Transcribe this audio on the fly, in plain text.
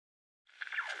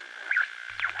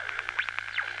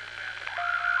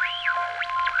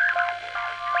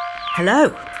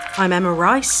Hello, I'm Emma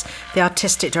Rice, the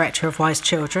Artistic Director of Wise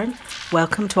Children.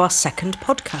 Welcome to our second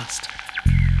podcast.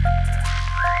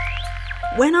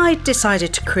 When I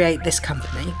decided to create this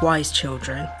company, Wise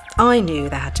Children, I knew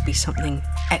there had to be something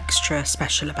extra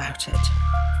special about it.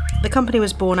 The company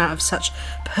was born out of such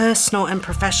personal and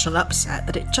professional upset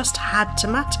that it just had to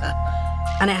matter.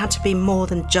 And it had to be more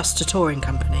than just a touring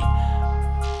company.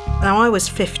 Now, I was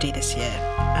 50 this year,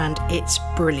 and it's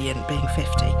brilliant being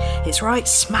 50. It's right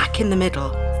smack in the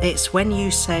middle. It's when you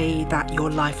say that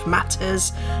your life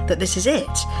matters, that this is it,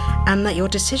 and that your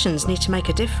decisions need to make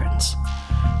a difference.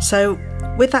 So,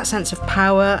 with that sense of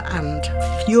power and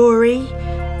fury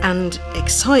and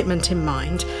excitement in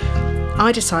mind,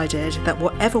 I decided that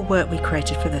whatever work we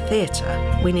created for the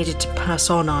theatre, we needed to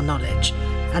pass on our knowledge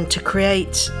and to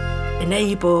create,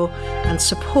 enable and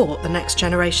support the next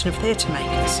generation of theatre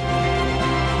makers.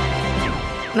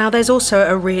 Now, there's also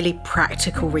a really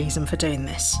practical reason for doing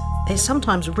this. It's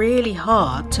sometimes really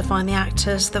hard to find the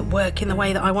actors that work in the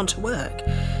way that I want to work.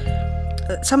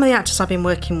 Some of the actors I've been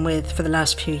working with for the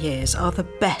last few years are the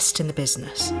best in the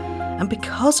business. And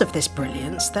because of this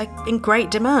brilliance, they're in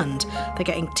great demand. They're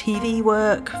getting TV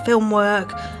work, film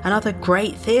work, and other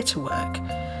great theatre work.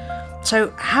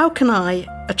 So how can I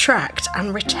attract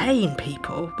and retain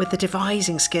people with the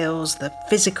devising skills, the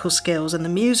physical skills, and the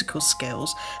musical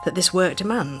skills that this work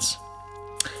demands?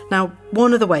 Now,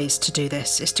 one of the ways to do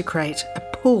this is to create a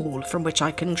pool from which I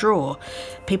can draw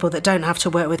people that don't have to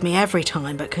work with me every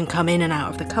time but can come in and out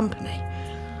of the company.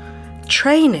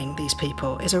 Training these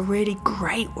people is a really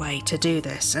great way to do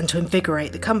this and to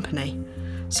invigorate the company.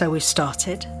 So we've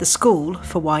started the School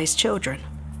for Wise Children.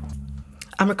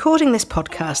 I'm recording this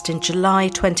podcast in July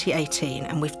 2018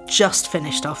 and we've just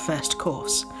finished our first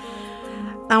course.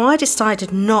 Now, I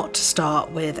decided not to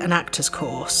start with an actor's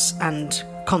course and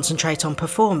concentrate on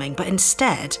performing, but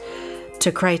instead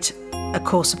to create a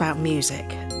course about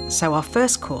music. So our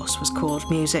first course was called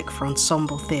Music for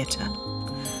Ensemble Theatre.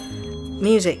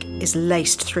 Music is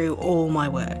laced through all my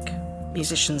work.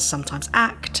 Musicians sometimes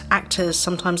act, actors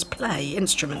sometimes play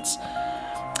instruments.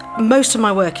 Most of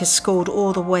my work is scored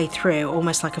all the way through,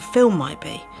 almost like a film might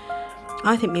be.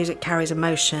 I think music carries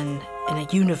emotion in a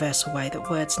universal way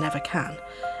that words never can.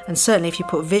 And certainly if you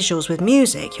put visuals with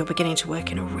music, you're beginning to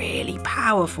work in a really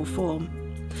powerful form.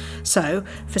 So,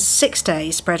 for 6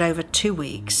 days spread over 2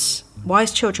 weeks,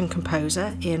 Wise Children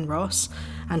composer Ian Ross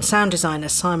and sound designer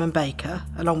Simon Baker,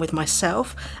 along with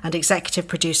myself and executive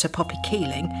producer Poppy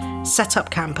Keeling, set up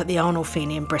camp at the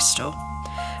Arnolfini in Bristol.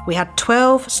 We had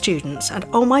 12 students and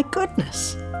oh my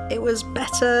goodness, it was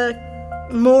better,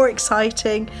 more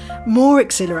exciting, more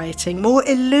exhilarating, more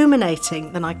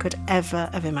illuminating than I could ever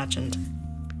have imagined.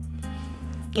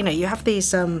 You know, you have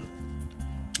these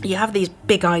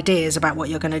big ideas about what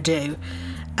you're going to do,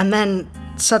 and then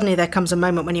suddenly there comes a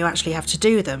moment when you actually have to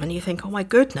do them and you think, oh my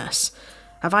goodness,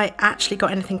 have I actually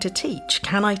got anything to teach?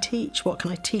 Can I teach? What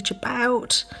can I teach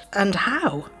about? And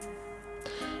how?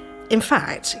 In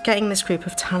fact, getting this group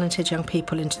of talented young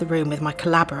people into the room with my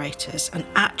collaborators and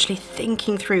actually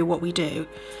thinking through what we do,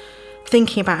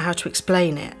 thinking about how to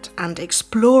explain it and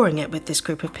exploring it with this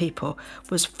group of people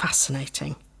was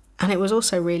fascinating. And it was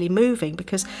also really moving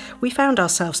because we found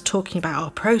ourselves talking about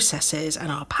our processes and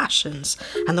our passions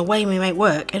and the way we make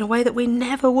work in a way that we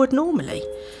never would normally.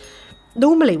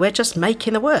 Normally, we're just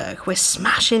making the work. We're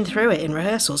smashing through it in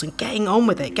rehearsals and getting on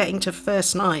with it, getting to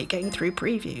first night, getting through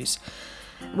previews.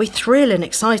 We thrill and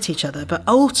excite each other, but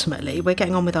ultimately we're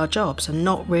getting on with our jobs and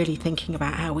not really thinking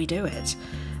about how we do it.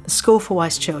 The School for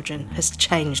Wise Children has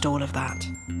changed all of that.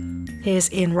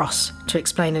 Here's Ian Ross to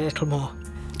explain a little more.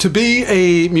 To be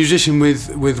a musician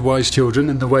with Wise Children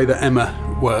and the way that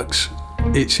Emma works,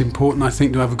 it's important, I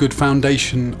think, to have a good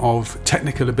foundation of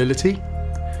technical ability.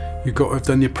 You've got to have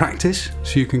done your practice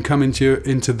so you can come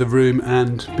into the room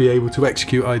and be able to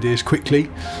execute ideas quickly.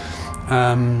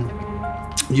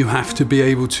 You have to be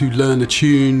able to learn a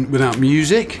tune without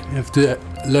music. You have to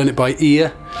learn it by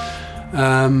ear.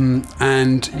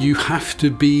 And you have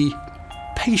to be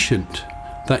patient,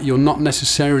 that you're not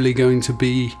necessarily going to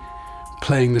be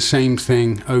playing the same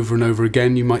thing over and over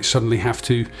again. You might suddenly have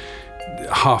to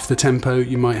half the tempo,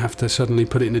 you might have to suddenly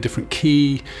put it in a different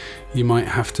key, you might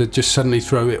have to just suddenly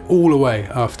throw it all away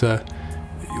after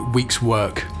weeks'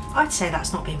 work. I'd say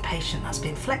that's not being patient, that's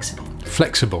being flexible.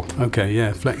 Flexible, okay,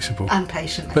 yeah, flexible. And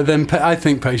patient. But then I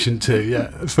think patient too, yeah.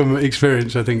 From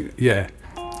experience, I think, yeah.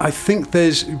 I think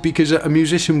because a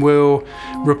musician will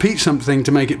repeat something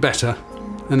to make it better,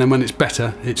 and then when it's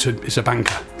better, it's a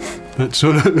banker. That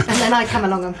sort of. And then I come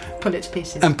along and pull it to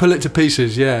pieces. And pull it to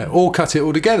pieces, yeah. Or cut it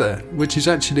all together, which is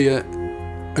actually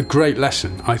a great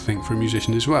lesson, I think, for a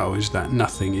musician as well, is that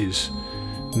nothing is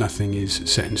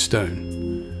set in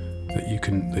stone. That you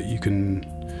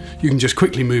can just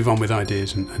quickly move on with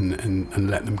ideas and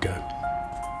let them go.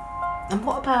 And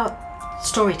what about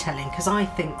storytelling? Because I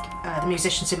think the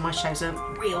musicians in my shows are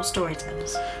real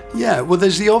storytellers. Yeah, well,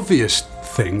 there's the obvious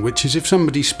thing, which is if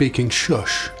somebody's speaking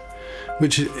shush,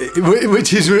 which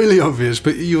is really obvious,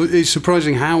 but it's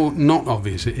surprising how not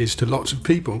obvious it is to lots of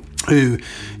people who,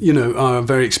 are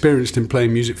very experienced in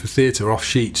playing music for theatre off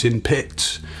sheets in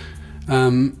pits.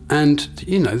 And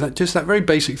that very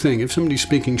basic thing, if somebody's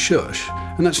speaking shush,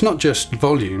 and that's not just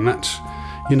volume, that's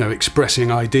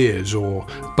expressing ideas or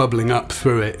bubbling up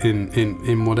through it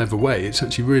in whatever way, it's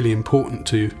actually really important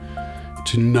to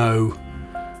know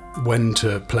when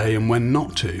to play and when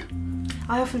not to.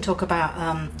 I often talk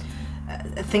about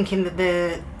thinking that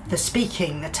the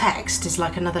speaking, the text, is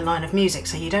like another line of music,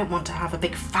 so you don't want to have a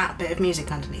big fat bit of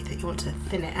music underneath it, you want to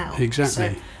thin it out.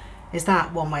 Exactly. So, is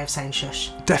that one way of saying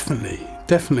shush? Definitely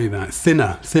that.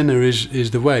 Thinner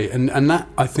is the way. And that,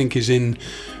 I think, is in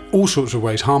all sorts of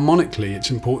ways. Harmonically,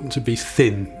 it's important to be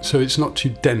thin, so it's not too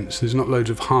dense, there's not loads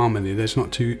of harmony, there's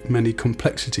not too many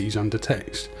complexities under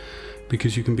text,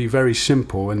 because you can be very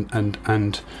simple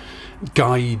and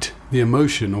guide the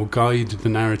emotion or guide the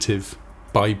narrative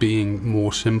by being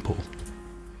more simple.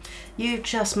 You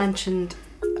just mentioned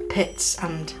pits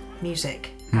and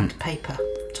music and paper.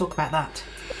 Talk about that.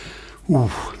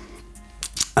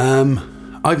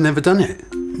 I've never done it.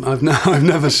 I've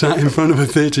never sat in front of a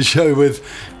theatre show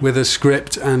with a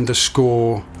script and a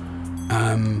score,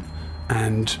 and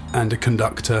a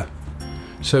conductor.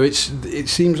 So it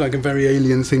seems like a very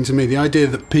alien thing to me. The idea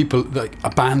that people, like a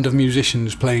band of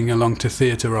musicians playing along to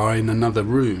theatre, are in another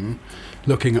room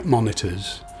looking at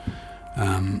monitors,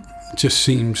 just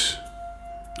seems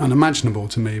unimaginable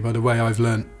to me by the way I've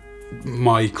learnt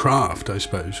my craft, I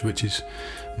suppose, which is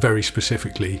very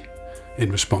specifically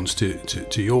in response to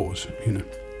yours,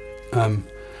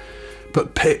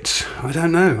 But pits, I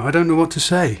don't know what to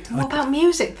say. What about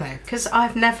music though? Because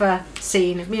I've never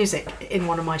seen music in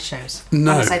one of my shows.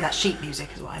 No. I say that sheet music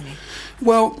is what I mean.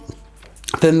 Well,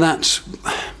 then that's,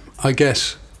 I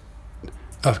guess,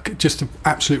 just an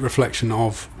absolute reflection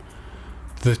of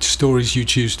the stories you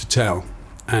choose to tell.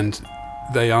 And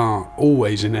they are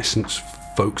always, in essence,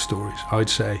 folk stories, I'd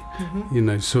say.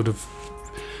 Mm-hmm. Sort of,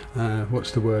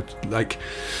 what's the word? Like,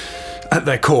 at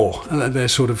their core,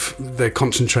 their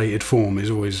concentrated form is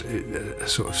always a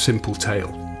sort of simple tale,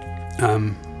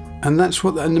 and that's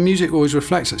what. And the music always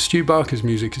reflects that. Stu Barker's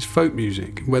music is folk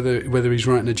music, whether he's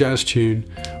writing a jazz tune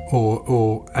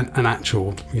or an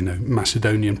actual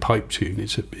Macedonian pipe tune.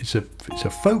 It's a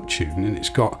folk tune, and it's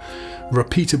got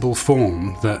repeatable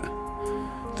form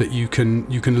that you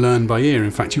can learn by ear.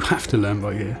 In fact, you have to learn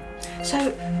by ear.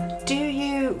 So, do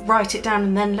you write it down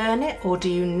and then learn it, or do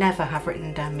you never have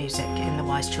written down music in the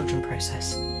Wise Children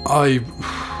process?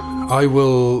 I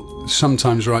will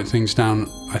sometimes write things down.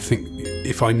 I think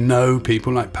if I know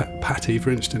people like Patty, for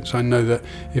instance, I know that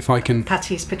if I can...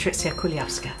 Patty's Patrycja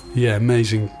Kuliowska. Yeah,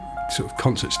 amazing sort of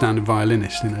concert standard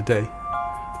violinist in a day.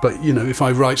 But if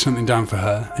I write something down for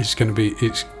her, it's going to be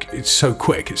it's so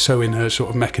quick, it's so in her sort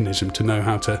of mechanism to know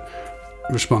how to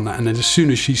respond that, and then as soon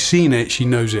as she's seen it, she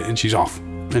knows it and she's off.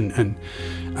 And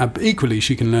equally,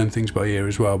 she can learn things by ear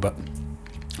as well. But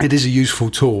it is a useful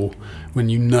tool when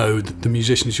you know the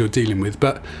musicians you're dealing with.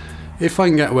 But if I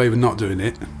can get away with not doing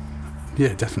it,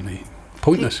 yeah, definitely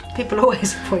pointless. People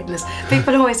always pointless.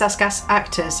 People always ask us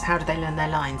actors, how do they learn their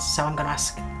lines? So I'm going to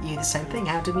ask you the same thing.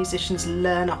 How do musicians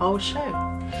learn a whole show?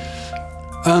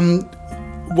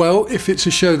 Well, if it's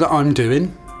a show that I'm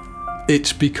doing,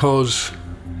 it's because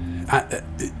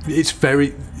it's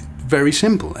very, very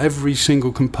simple. Every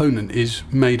single component is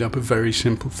made up of very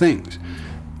simple things.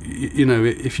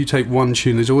 If you take one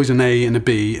tune, there's always an A and a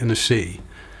B and a C,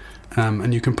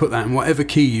 and you can put that in whatever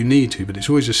key you need to, but it's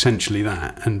always essentially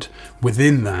that. And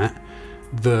within that,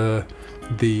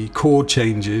 the chord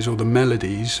changes or the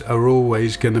melodies are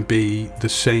always going to be the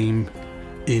same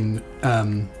in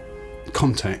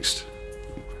context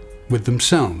with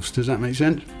themselves. Does that make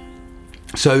sense?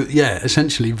 So yeah,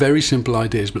 essentially very simple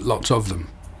ideas, but lots of them.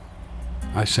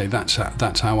 I say that's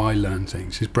how I learn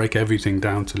things, is break everything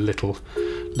down to little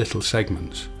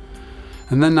segments.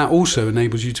 And then that also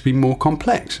enables you to be more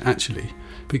complex, actually,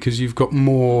 because you've got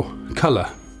more colour.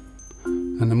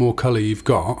 And the more colour you've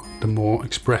got, the more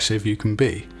expressive you can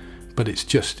be. But it's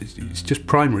just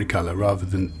primary colour rather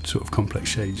than sort of complex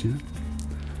shades,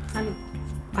 And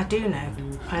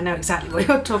I know exactly what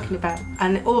you're talking about.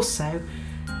 And also,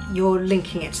 you're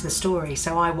linking it to the story.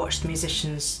 So I watch the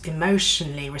musicians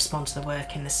emotionally respond to the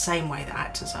work in the same way that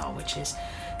actors are, which is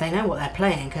they know what they're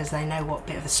playing because they know what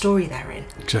bit of the story they're in.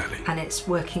 Exactly. And it's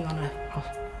working on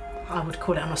I would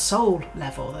call it on a soul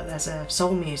level, that there's a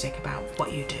soul music about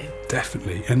what you do.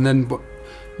 Definitely. And then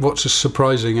what's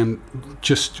surprising and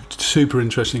just super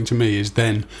interesting to me is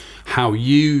then how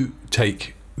you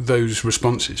take those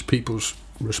responses, people's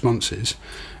responses,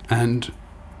 and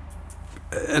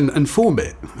form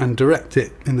it and direct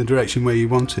it in the direction where you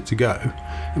want it to go,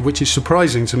 which is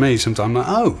surprising to me sometimes. Like,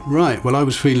 oh right, well I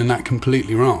was feeling that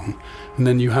completely wrong, and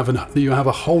then you have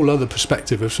a whole other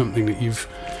perspective of something that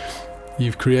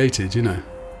you've created.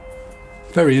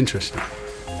 Very interesting.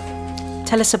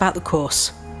 Tell us about the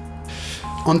course.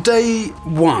 On day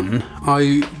one,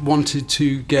 I wanted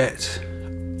to get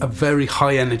a very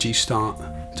high energy start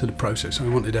to the process. I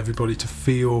wanted everybody to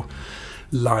feel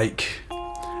like,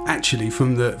 actually,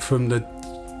 from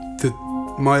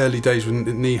my early days with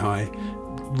Knee High,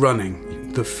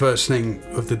 running, the first thing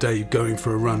of the day, going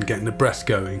for a run, getting the breath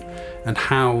going, and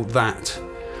how that,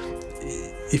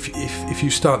 if you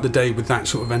start the day with that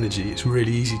sort of energy, it's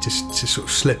really easy to sort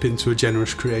of slip into a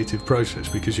generous creative process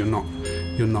because you're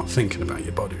not thinking about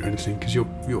your body or anything, because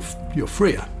you're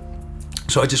freer.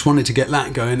 So I just wanted to get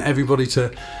that going, everybody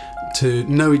to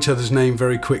know each other's name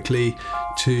very quickly,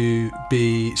 to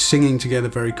be singing together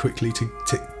very quickly, to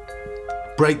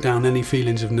break down any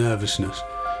feelings of nervousness,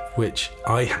 which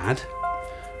I had,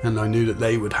 and I knew that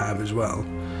they would have as well,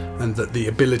 and that the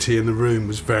ability in the room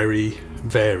was very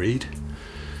varied.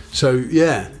 So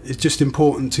yeah, it's just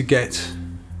important to get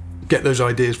those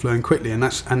ideas flowing quickly, and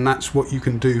that's what you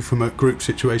can do from a group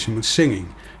situation with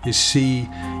singing, is see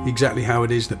exactly how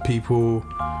it is that people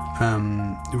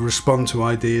respond to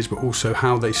ideas, but also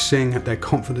how they sing, their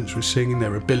confidence with singing,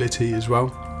 their ability as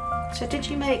well. So did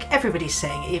you make everybody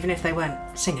sing, even if they weren't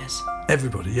singers?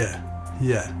 Everybody, yeah.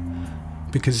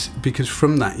 Because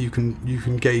from that you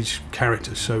can gauge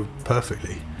characters so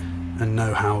perfectly and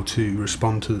know how to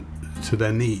respond to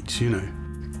their needs,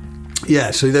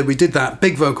 Yeah, so then we did that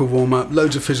big vocal warm-up,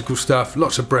 loads of physical stuff,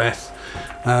 lots of breath,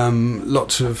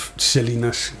 lots of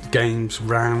silliness, games,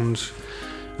 rounds,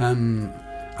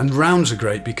 and rounds are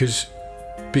great because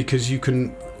you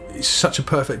can. It's such a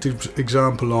perfect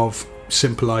example of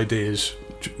simple ideas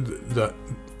that,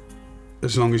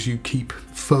 as long as you keep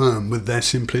firm with their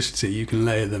simplicity, you can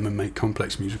layer them and make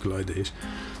complex musical ideas.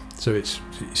 So it's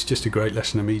just a great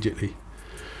lesson immediately.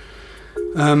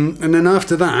 And then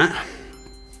after that,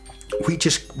 we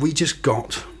just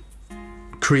got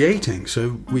creating.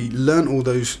 So we learnt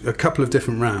a couple of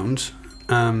different rounds,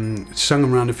 sung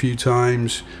them around a few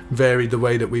times, varied the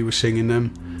way that we were singing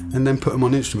them, and then put them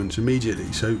on instruments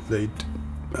immediately. So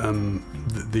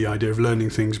the idea of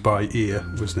learning things by ear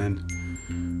was then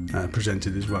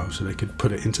presented as well, so they could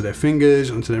put it into their fingers,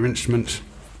 onto their instruments.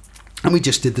 And we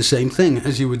just did the same thing.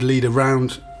 As you would lead a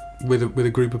round with a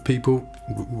group of people,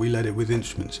 we led it with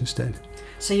instruments instead.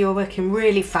 So you were working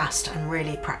really fast and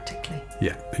really practically.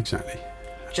 Yeah, exactly.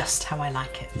 Just how I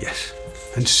like it. Yes,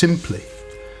 and simply.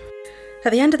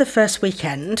 At the end of the first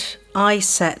weekend, I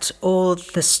set all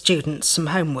the students some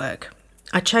homework.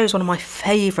 I chose one of my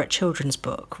favourite children's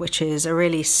book, which is a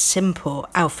really simple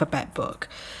alphabet book,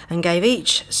 and gave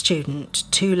each student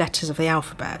 2 letters of the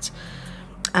alphabet.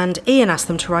 And Ian asked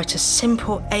them to write a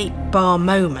simple 8-bar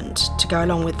moment to go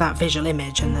along with that visual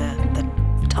image and the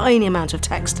tiny amount of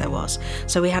text there was.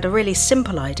 So we had a really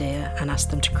simple idea and asked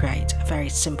them to create a very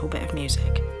simple bit of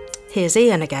music. Here's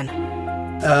Ian again.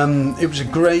 It was a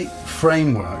great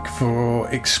framework for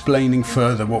explaining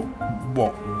further what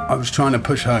I was trying to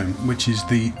push home, which is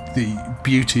the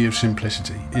beauty of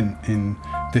simplicity in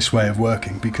this way of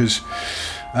working, because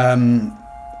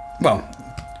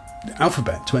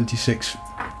alphabet, 26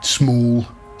 small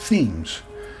themes.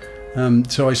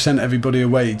 So I sent everybody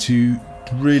away to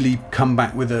really come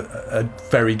back with a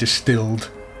very distilled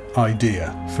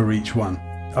idea for each one.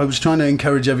 I was trying to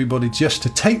encourage everybody just to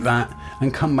take that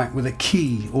and come back with a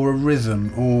key or a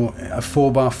rhythm or a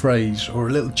 4-bar phrase or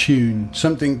a little tune,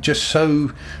 something just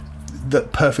so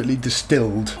that perfectly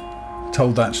distilled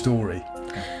told that story.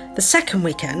 The second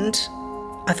weekend,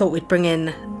 I thought we'd bring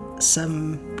in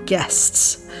some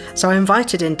guests. So I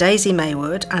invited in Daisy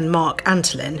Maywood and Mark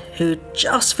Antolin, who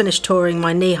just finished touring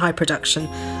my Knee High production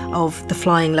of The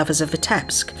Flying Lovers of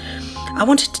Vitebsk. I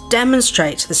wanted to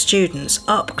demonstrate to the students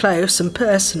up close and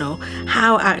personal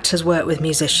how actors work with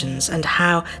musicians and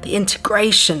how the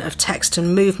integration of text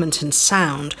and movement and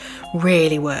sound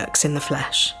really works in the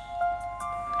flesh.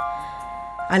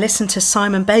 I listened to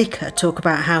Simon Baker talk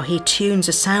about how he tunes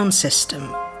a sound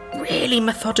system really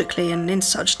methodically and in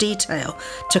such detail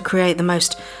to create the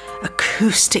most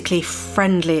acoustically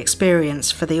friendly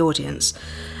experience for the audience.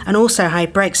 And also how he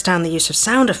breaks down the use of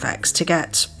sound effects to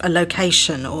get a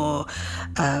location or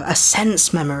a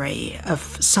sense memory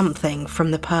of something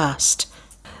from the past.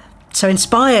 So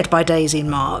inspired by Daisy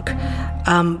and Mark,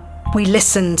 we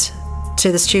listened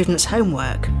to the students'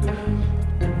 homework.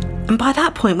 And by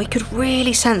that point, we could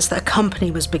really sense that a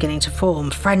company was beginning to form.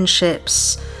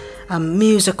 Friendships,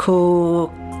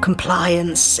 musical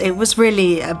compliance. It was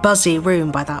really a buzzy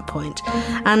room by that point.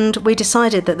 And we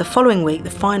decided that the following week, the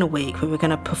final week, we were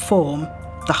going to perform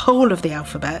the whole of the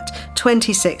alphabet,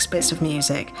 26 bits of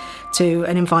music, to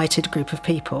an invited group of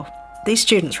people. These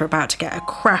students were about to get a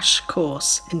crash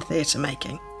course in theatre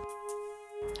making.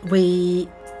 We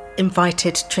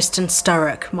invited Tristan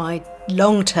Sturrock, my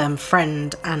long-term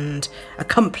friend and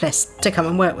accomplice, to come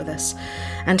and work with us.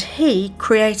 And he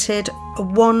created a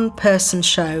one-person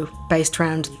show based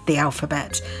around the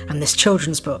alphabet and this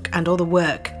children's book and all the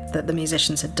work that the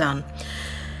musicians had done.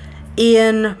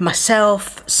 Ian,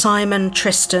 myself, Simon,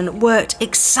 Tristan worked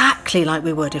exactly like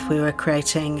we would if we were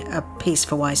creating a piece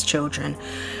for wise children.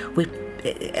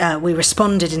 We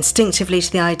responded instinctively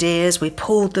to the ideas, we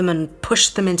pulled them and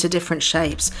pushed them into different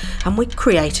shapes, and we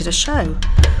created a show.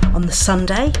 On the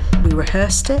Sunday, we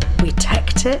rehearsed it, we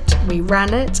teched it, we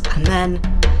ran it, and then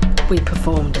we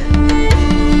performed it.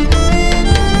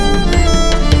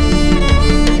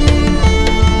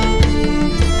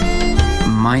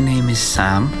 My name is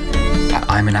Sam.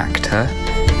 I'm an actor,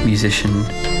 musician.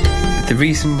 The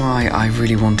reason why I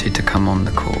really wanted to come on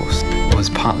the course was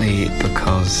partly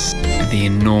because of the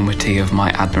enormity of my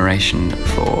admiration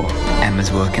for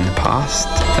Emma's work in the past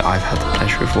that I've had the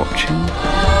pleasure of watching,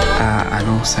 and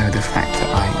also the fact that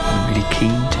I'm really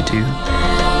keen to do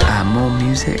more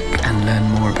music and learn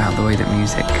more about the way that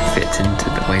music fits into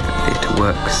the way that theatre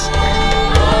works.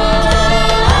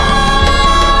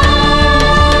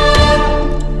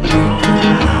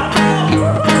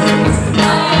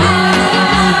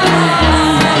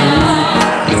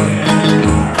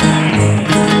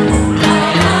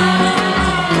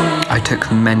 I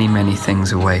took many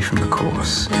things away from the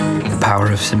course. The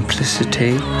power of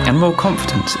simplicity and more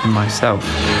confidence in myself.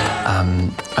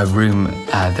 A room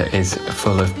that is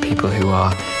full of people who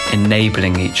are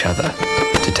enabling each other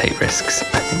to take risks.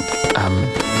 I think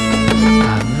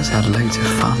we also had loads of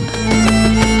fun.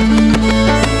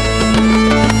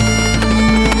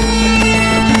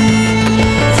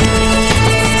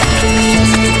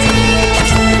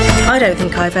 I don't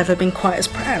think I've ever been quite as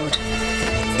proud.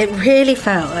 It really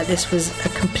felt like this was a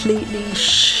completely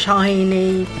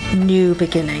shiny new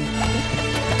beginning.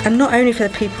 And not only for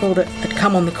the people that had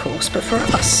come on the course, but for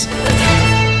us.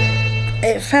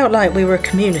 It felt like we were a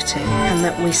community and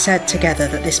that we said together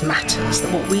that this matters,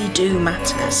 that what we do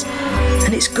matters.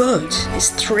 And it's good, it's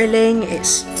thrilling,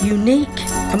 it's unique,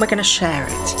 and we're going to share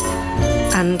it.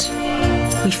 And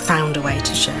we found a way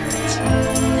to share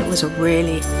it. It was a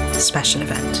really special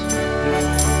event.